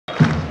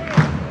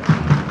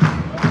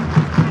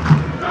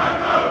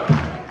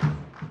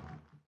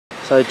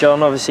So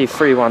John, obviously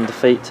 3-1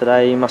 defeat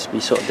today, you must be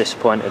sort of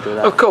disappointed with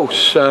that. Of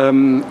course,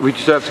 we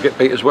deserve to get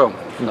beat as well.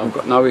 I've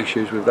got no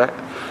issues with that.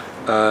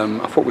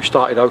 I thought we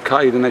started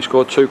okay, then they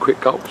scored 2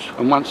 quick goals,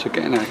 and once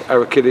again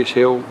our Achilles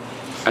heel,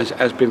 as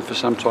has been for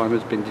some time,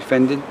 has been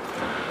defending.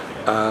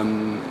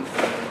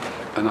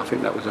 And I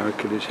think that was our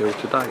Achilles heel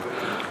today.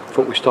 I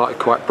thought we started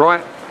quite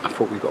bright. I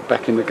thought we got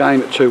back in the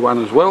game at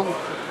 2-1 as well.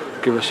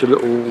 Give us a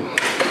little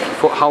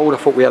foothold. I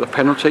thought we had a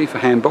penalty for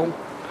handball.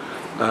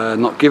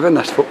 Not given,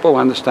 that's football,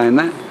 I understand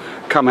that.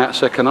 Come out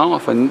second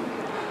half and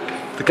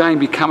the game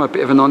became a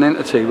bit of a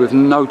non-entity with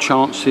no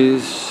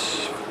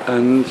chances,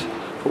 and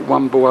put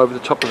one ball over the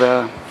top of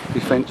our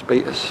defence,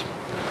 beat us.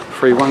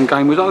 3-1,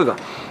 game was over.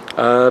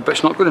 But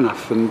it's not good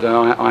enough, and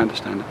I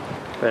understand it.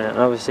 Brilliant.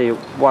 Obviously,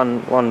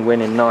 one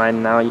win in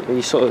 9 now. Are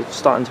you sort of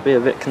starting to be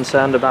a bit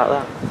concerned about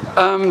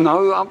that?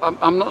 No,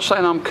 I'm not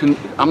saying I'm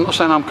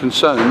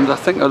concerned. I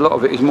think a lot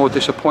of it is more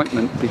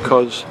disappointment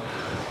because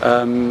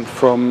from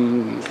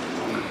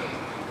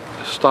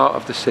the start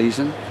of the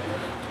season,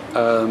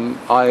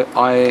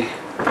 I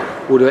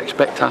would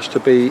expect us to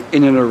be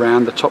in and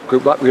around the top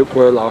group like we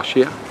were last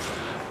year,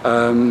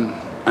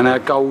 and our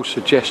goals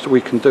suggest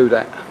we can do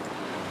that.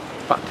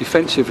 But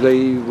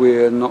defensively,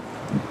 we're not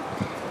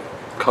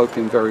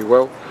coping very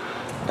well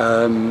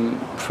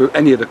through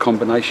any of the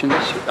combinations.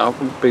 I'll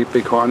be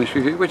quite honest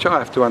with you, which I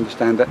have to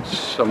understand.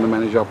 That's I'm the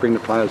manager. I'll bring the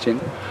players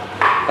in.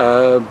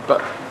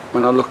 But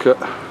when I look at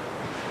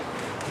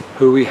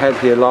who we had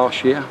here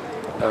last year,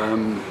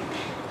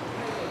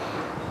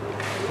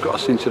 got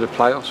us into the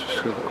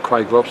playoffs. We've got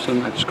Craig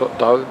Robson, had Scott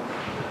Doe.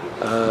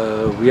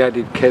 We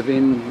added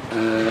Kevin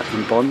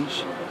and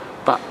Bonds.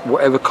 But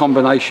whatever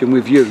combination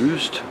we've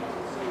used,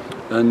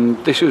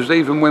 and this was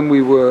even when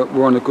we were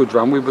on a good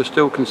run, we were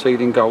still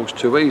conceding goals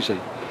too easy,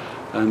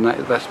 and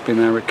that's been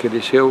our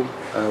Achilles heel.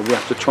 We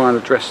have to try and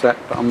address that,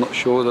 but I'm not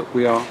sure that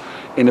we are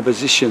in a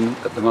position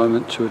at the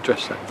moment to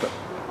address that, but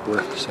we'll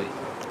have to see.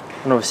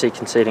 And obviously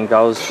conceding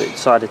goals, but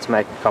decided to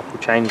make a couple of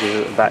changes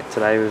at the back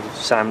today with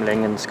Sam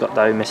Ling and Scott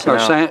Doe missing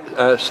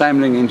out. Sam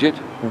Ling injured,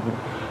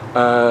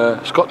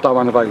 Scott Doe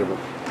unavailable.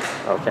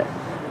 Okay.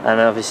 And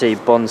obviously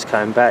Bond's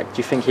coming back. Do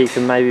you think he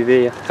can maybe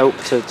be a help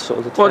to sort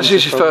of the... Well, this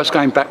is his first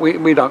game back.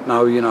 We don't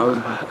know, you know.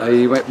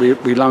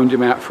 We loaned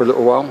him out for a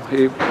little while.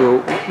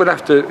 We'll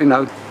have to, you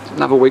know,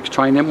 another week's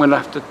training.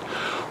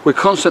 We're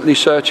constantly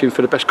searching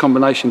for the best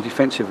combination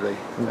defensively.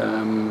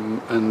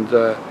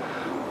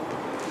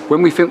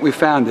 When we think we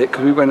found it,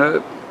 because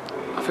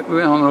I think we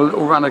went on a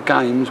little run of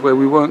games where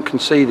we weren't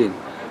conceding.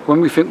 When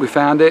we think we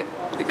found it,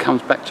 it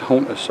comes back to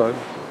haunt us. So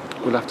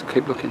we'll have to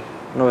keep looking.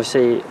 And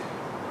obviously,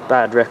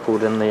 bad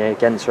record in the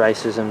Against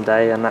Racism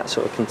Day, and that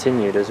sort of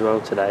continued as well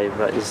today.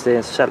 But is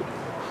the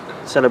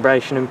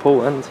celebration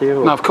important to you?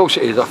 Or? No, of course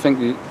it is. I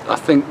think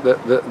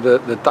that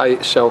the day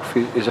itself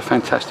is a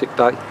fantastic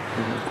day.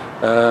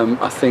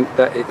 I think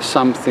that it's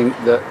something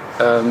that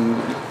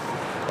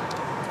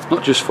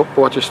not just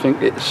football. I just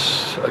think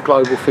it's a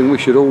global thing. We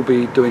should all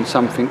be doing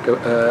something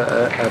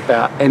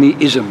about any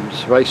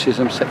isms,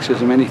 racism,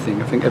 sexism,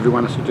 anything. I think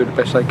everyone has to do the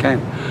best they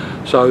can.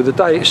 So the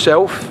day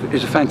itself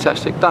is a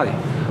fantastic day.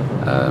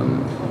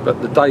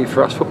 But the day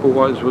for us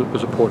football-wise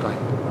was a poor day.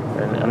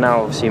 And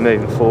now obviously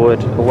moving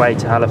forward, away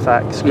to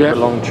Halifax, a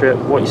long trip,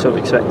 what are you sort of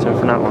expecting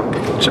from that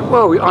one? So,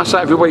 well, I say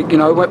every week, you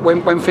know,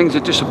 when things are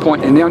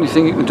disappointing, the only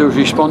thing you can do is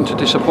respond to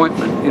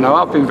disappointment. You know,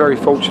 I've been very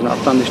fortunate,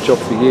 I've done this job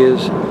for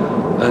years,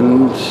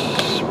 and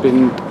it's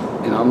been,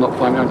 you know, I'm not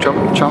blaming on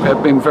trumpet,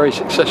 I've been very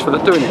successful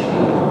at doing it.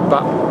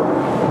 But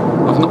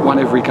I've not won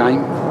every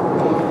game,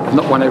 I've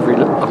not won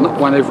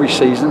every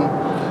season.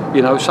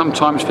 You know,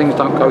 sometimes things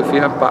don't go for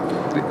you, but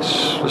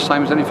it's the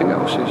same as anything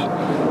else.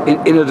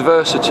 In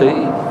adversity,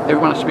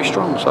 everyone has to be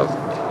strong. So,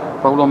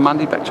 roll on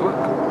Monday, back to work.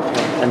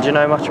 And do you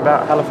know much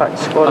about Halifax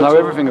squad? I know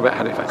everything about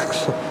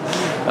Halifax.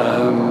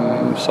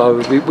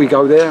 So we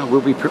go there.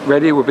 We'll be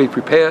ready. We'll be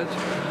prepared.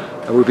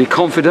 We'll be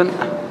confident,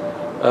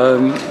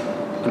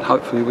 and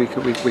hopefully we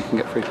can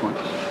get 3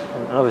 points.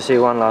 And obviously,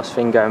 one last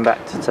thing going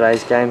back to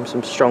today's game,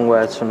 some strong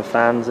words from the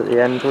fans at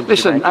the end.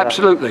 Listen,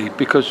 absolutely,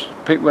 because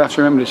people have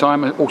to remember this.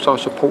 I'm also a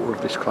supporter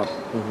of this club,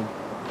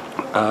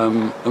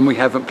 and we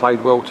haven't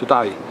played well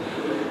today.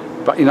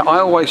 But you know, I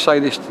always say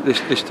this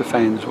to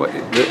fans: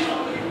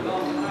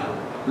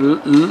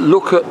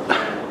 look at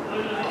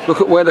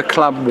where the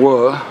club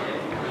were.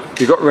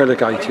 We got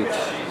relegated.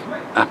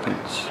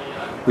 Happens.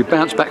 We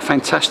bounced back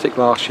fantastic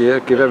last year.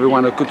 Give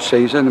everyone a good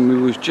season, and we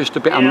was just a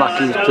bit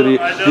unlucky to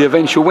the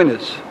eventual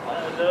winners.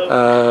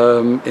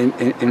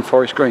 In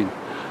Forest Green,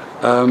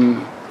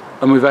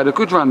 and we've had a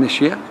good run this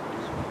year.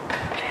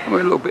 We're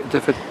a little bit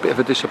of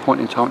a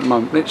disappointing time at the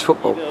moment. It's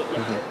football,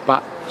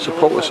 but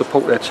supporters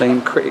support their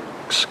team,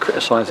 critics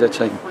criticise their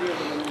team.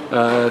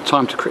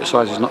 Time to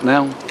criticise is not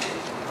now.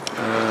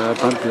 I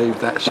don't believe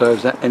that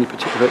serves any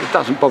particular. It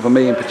doesn't bother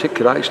me in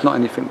particular. It's not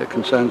anything that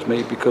concerns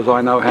me because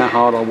I know how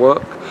hard I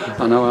work.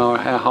 I know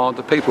how hard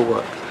the people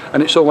work,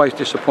 and it's always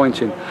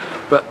disappointing.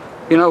 But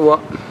you know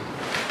what?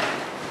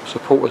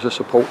 Supporters are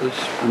supporters,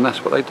 and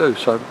that's what they do.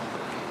 So,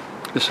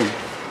 listen,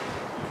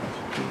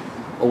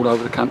 all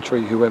over the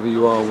country, whoever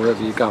you are,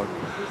 wherever you go.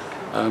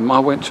 I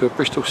went to a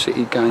Bristol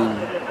City game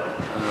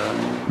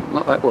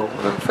not that well,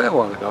 a fair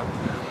while ago,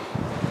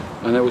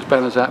 and there was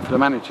banners out for the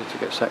manager to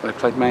get sacked. They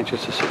played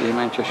Manchester City and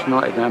Manchester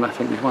United now, and I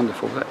think it's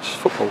wonderful. That's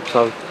football,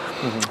 so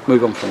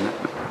move on from that.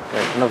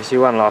 Yeah, and obviously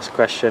one last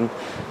question,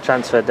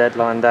 transfer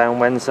deadline day on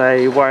Wednesday,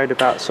 are you worried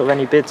about sort of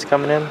any bids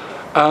coming in?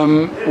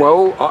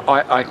 Well,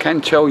 I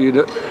can tell you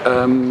that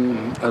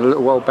a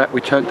little while back we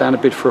turned down a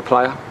bid for a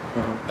player.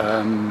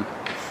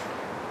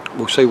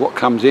 We'll see what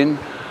comes in.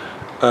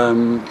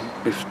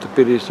 If the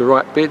bid is the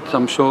right bid,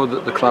 I'm sure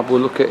that the club will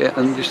look at it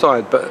and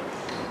decide, but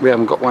we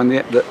haven't got one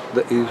yet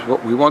that is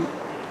what we want,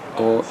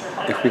 or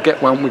if we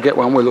get one,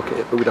 we'll look at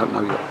it, but we don't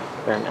know yet.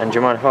 And do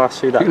you mind if I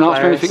ask who that player is? You can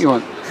ask me anything you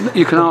want.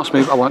 You can ask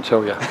me, but I won't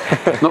tell you.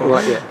 Not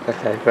right yet.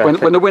 Okay,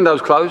 when the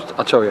window's closed,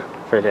 I'll tell you.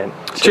 Brilliant.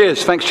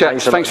 Cheers, thanks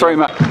chaps, thanks very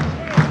much.